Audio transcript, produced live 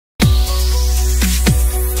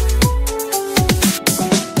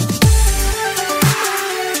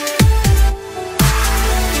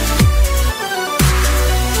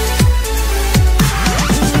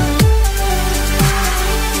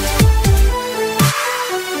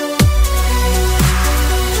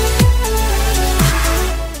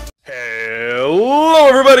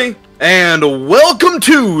and welcome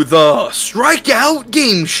to the Strikeout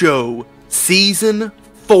Game Show, Season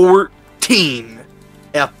 14,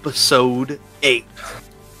 Episode 8.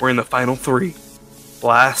 We're in the final 3.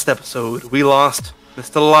 Last episode, we lost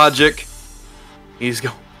Mr. Logic. He's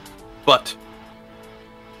gone. But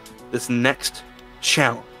this next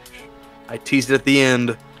challenge, I teased it at the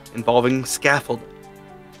end, involving scaffolding.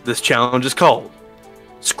 This challenge is called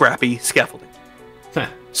Scrappy Scaffolding.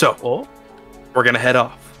 So, we're going to head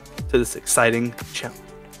off to this exciting challenge.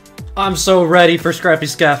 I'm so ready for Scrappy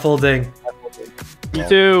Scaffolding. Me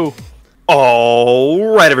too.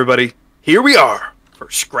 Alright, everybody. Here we are for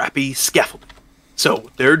Scrappy Scaffolding. So,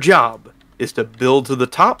 their job is to build to the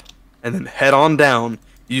top and then head on down.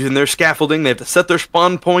 Using their scaffolding, they have to set their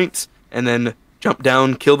spawn points and then jump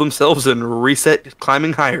down, kill themselves, and reset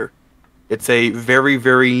climbing higher. It's a very,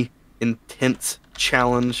 very intense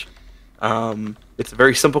challenge. It's a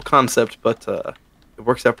very simple concept, but it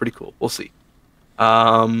works out pretty cool. We'll see.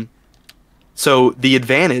 So the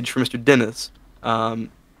advantage for Mr. Dennis,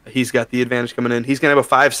 he's got the advantage coming in. He's going to have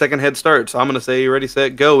a 5-second head start. So I'm going to say ready,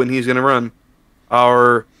 set, go, and he's going to run.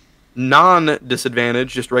 Our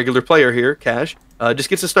non-disadvantage, just regular player here, Cash, just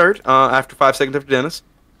gets a start after 5 seconds after Dennis.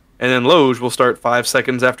 And then Loge will start 5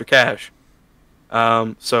 seconds after Cash.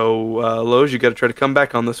 Loge, you got to try to come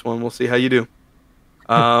back on this one. We'll see how you do.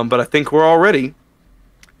 But I think we're all ready.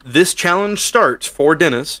 This challenge starts for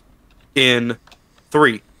Dennis in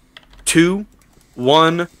 3, 2,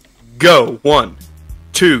 1, go. 1,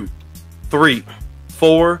 2, 3,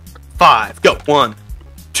 4, 5, go. 1,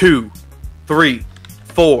 2, 3,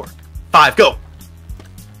 4, 5, go.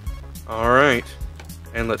 Alright.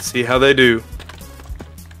 And let's see how they do.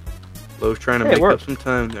 Lowe's trying to make up some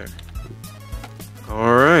time there.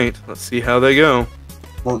 Alright, let's see how they go.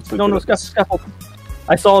 No, scaffold.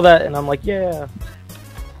 I saw that and I'm like, yeah.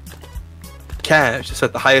 Cash is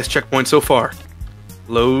at the highest checkpoint so far.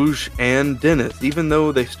 Loge and Dennis, even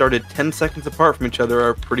though they started 10 seconds apart from each other,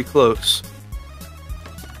 are pretty close.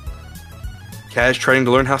 Cash trying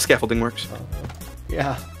to learn how scaffolding works.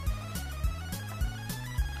 Yeah.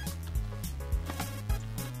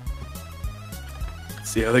 Let's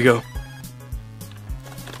see how they go.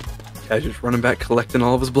 Cash is running back, collecting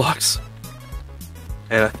all of his blocks.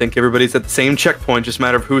 And I think everybody's at the same checkpoint, just a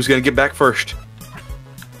matter of who's going to get back first.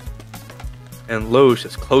 And Loge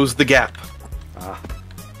has closed the gap.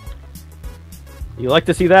 You like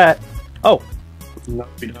to see that? Oh. No,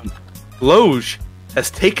 we don't. Loge has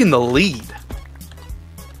taken the lead.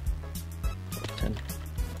 10.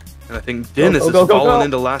 And I think Dennis has fallen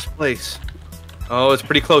into last place. Oh, it's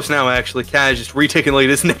pretty close now, actually. Cash just retaking the lead.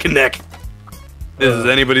 It's neck and neck. This is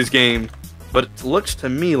anybody's game. But it looks to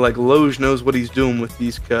me like Loge knows what he's doing with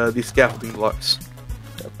these scaffolding blocks.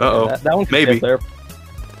 Uh-oh. That one can maybe. Stay there.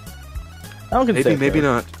 That one can maybe, stay maybe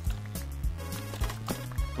there. not.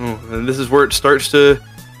 Oh, and this is where it starts to...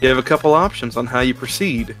 You have a couple options on how you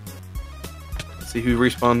proceed. Let's see who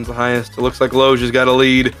respawns the highest. It looks like Loge has got a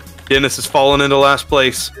lead. Dennis has fallen into last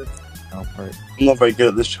place. Oh, right. I'm not very good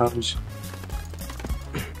at this challenge.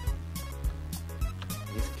 He's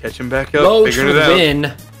catching back up, Loge figuring for it the out.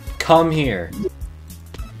 win. Come here.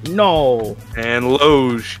 No. And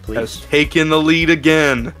Loge has taken the lead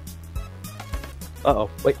again. Uh-oh.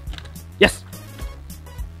 Wait. Yes.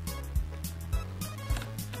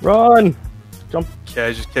 Run. Jump.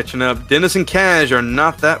 Cash is catching up. Dennis and Cash are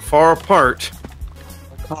not that far apart.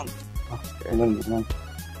 I can't. No.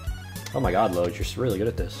 Oh my god, Loge, you're really good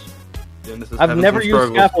at this. Dennis is I've having never some used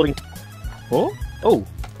struggles. scaffolding. Oh. Oh.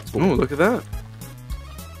 Oh, look at that.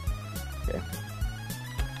 Okay.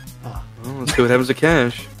 Oh, let's see what happens to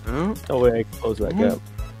Cash. Oh. Oh wait, I can close that gap.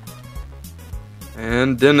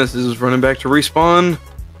 And Dennis is running back to respawn.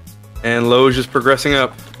 And Loge is progressing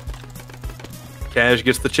up. Cash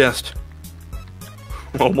gets the chest.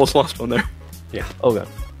 Almost lost one there. Yeah. Oh god.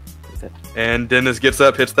 And Dennis gets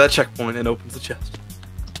up, hits that checkpoint, and opens the chest.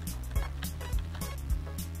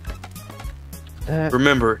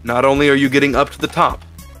 Remember, not only are you getting up to the top,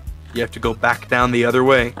 you have to go back down the other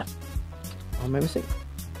way. Oh, my mistake.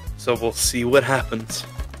 So we'll see what happens.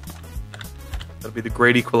 That'll be the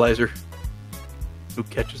great equalizer. Who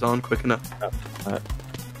catches on quick enough.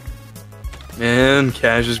 And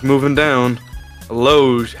Cash is moving down.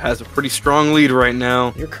 Loge has a pretty strong lead right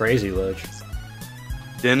now. You're crazy, Loge.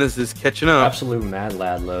 Dennis is catching up. Absolute mad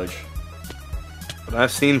lad, Loge. But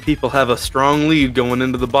I've seen people have a strong lead going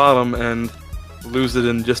into the bottom and lose it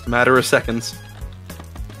in just a matter of seconds.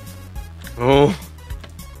 Oh.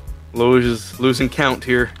 Loge is losing count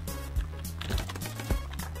here.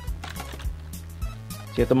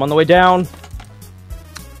 Get them on the way down.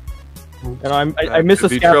 And I missed the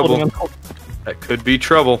scaffolding. That could be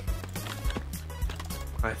trouble.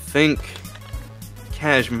 think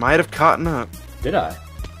Cash might have caught up. Did I?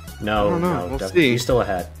 No, I don't know. no. We'll definitely. see. He's still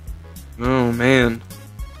ahead. Oh man,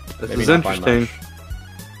 this Maybe is not by interesting.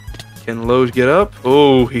 much. Can Lowe's get up?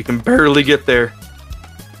 Oh, he can barely get there.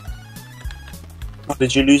 Oh,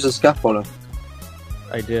 did you lose the scaffolding?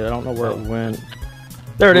 I did. I don't know where it went.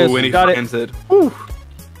 There it is. Ooh, and he Got it. finds it. Whew.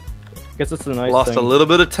 Guess that's the nice Lost thing. a little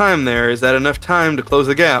bit of time there. Is that enough time to close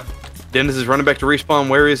the gap? Dennis is running back to respawn.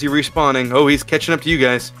 Where is he respawning? Oh, he's catching up to you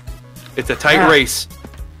guys. It's a tight race.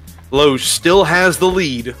 Lowe's still has the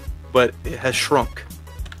lead, but it has shrunk.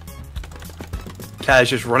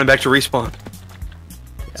 Cash is running back to respawn.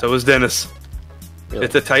 So is Dennis. Really?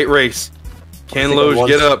 It's a tight race. Can think Lowe's I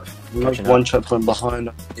get up? Catching One up. checkpoint behind.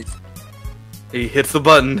 He hits the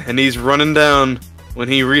button and he's running down. When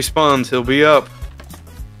he respawns, he'll be up.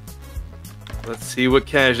 Let's see what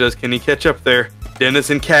Cash does. Can he catch up there? Dennis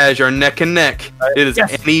and Cash are neck and neck. It is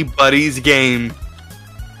Yes. anybody's game.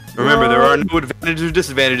 Remember, there are no advantages or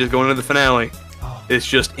disadvantages going into the finale. Oh. It's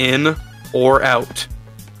just in or out.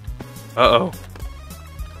 Uh-oh.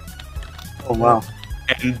 Oh wow.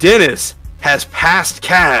 And Dennis has passed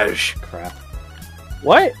Cash. Crap.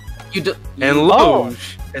 What? And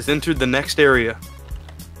Loge has entered the next area.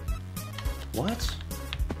 What?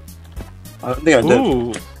 I don't think I did.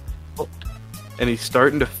 Ooh. And he's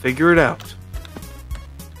starting to figure it out.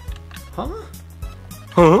 Huh?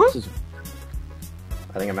 Huh?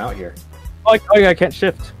 I think I'm out here. Oh, I can't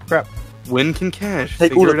shift. Crap. When can Cash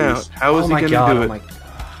Take all figure it of out? these. How is Oh he my going god, to do oh it? my...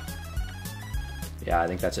 Yeah, I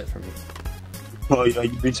think that's it for me. Oh, yeah,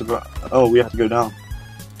 you beat it. Oh, we have to go down.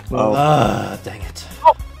 Oh, Dang it.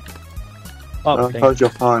 Oh, dang. how's your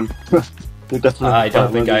fine? You're definitely. I don't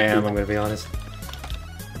fine, think I aren't am, you? I'm gonna be honest.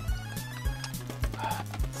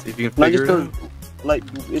 See if you can No, figure just it out. don't. Like,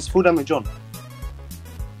 it's full damage on.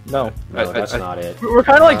 No. No, that's not it. We're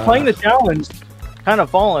kind of like playing the challenge. Kind of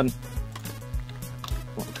falling.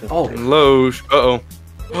 Oh, And Loge. Uh-oh.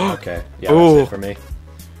 okay. Yeah, Oh. that's it for me.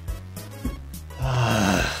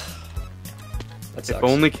 That If sucks.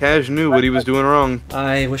 only Cash knew what he was doing wrong.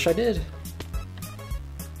 I wish I did.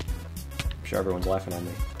 I'm sure everyone's laughing at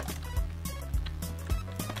me.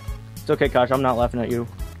 It's okay, Kosh. I'm not laughing at you.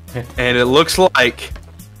 And it looks like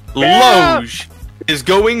Yeah! Loge is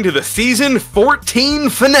going to the season 14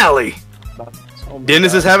 finale. Oh my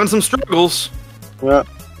Dennis God. is having some struggles. Yeah.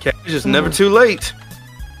 Cash is never too late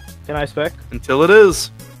Can I spec? until it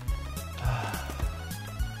is.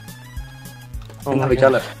 Oh Now my we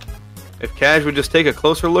God. get it. If Cash would just take a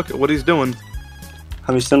closer look at what he's doing.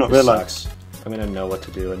 Have you still not This realized? sucks. I'm gonna know what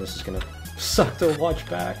to do, and this is gonna suck to watch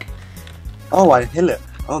back. Oh, I hit it.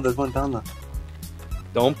 Oh, there's one down there.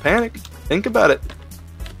 Don't panic. Think about it.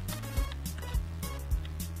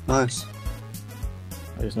 Nice.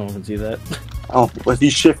 I just no one can see that. Oh, well, if you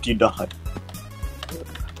shift, you die.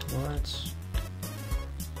 What?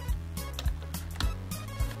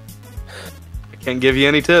 I can't give you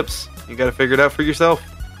any tips. You gotta figure it out for yourself.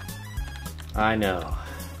 I know.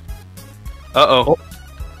 Uh-oh. Oh.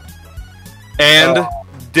 And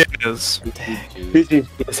Dennis Who's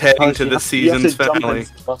is heading to this season's finale.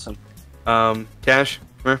 Button. Cash,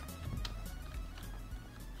 come here.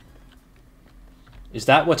 Is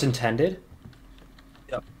that what's intended?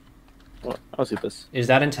 Well, I'll see this. Is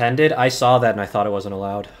that intended? I saw that and I thought it wasn't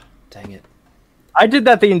allowed. Dang it. I did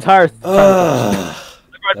that the entire time. I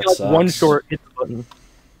that did, like, one sucks. short hit the button.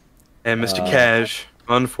 And Mr. Cash,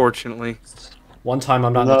 unfortunately, One time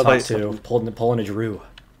I'm not in the No, top they- two, pulling a Drew.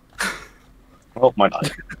 Oh my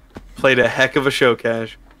god. played a heck of a show,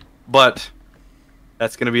 Cash. But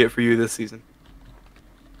that's going to be it for you this season.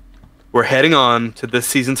 We're heading on to this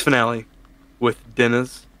season's finale with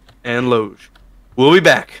Dennis and Loge. We'll be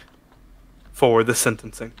back for the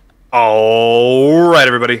sentencing. All right,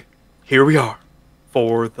 everybody. Here we are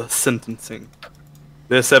for the sentencing.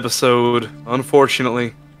 This episode,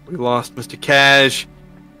 unfortunately, we lost Mr. Cash.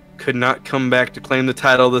 Could not come back to claim the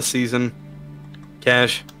title this season.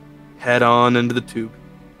 Cash, head on into the tube.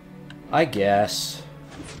 I guess.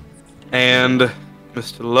 And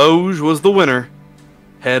Mr. Loge was the winner.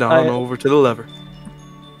 Head on over to the lever.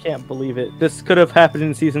 Can't believe it. This could have happened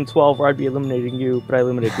in season 12 where I'd be eliminating you, but I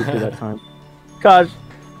eliminated you that time. Kaj.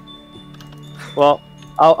 Well,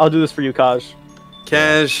 I'll do this for you, Kaj.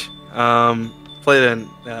 Cash played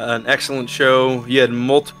an excellent show. You had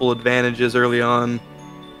multiple advantages early on,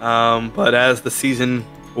 but as the season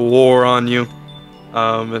wore on you,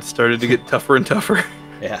 it started to get tougher and tougher.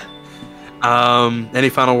 Yeah. Any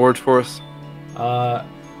final words for us?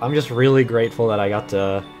 I'm just really grateful that I got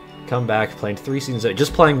to come back playing 3 seasons.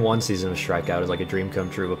 Just playing 1 season of Strikeout is like a dream come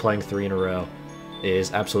true, but playing 3 in a row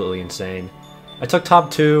is absolutely insane. I took top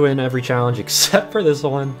 2 in every challenge except for this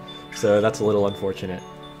one, so that's a little unfortunate.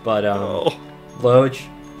 But Loj,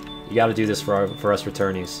 you got to do this for us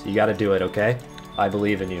returnees. You got to do it, okay? I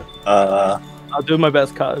believe in you. I'll do my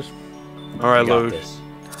best, Kaj. All right, You got Loj. this.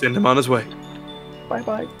 Send him on his way. Bye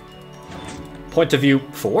bye. Point of view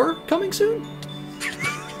 4 coming soon?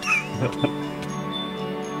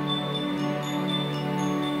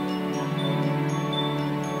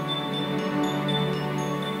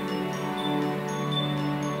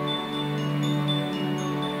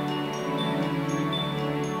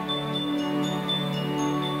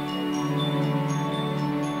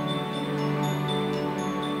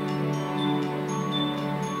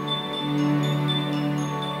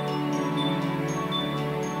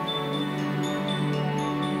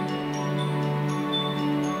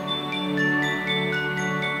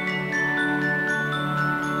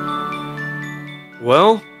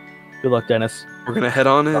 Well, Good luck, Dennis. we're gonna head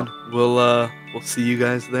on in. We'll see you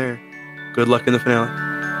guys there. Good luck in the finale.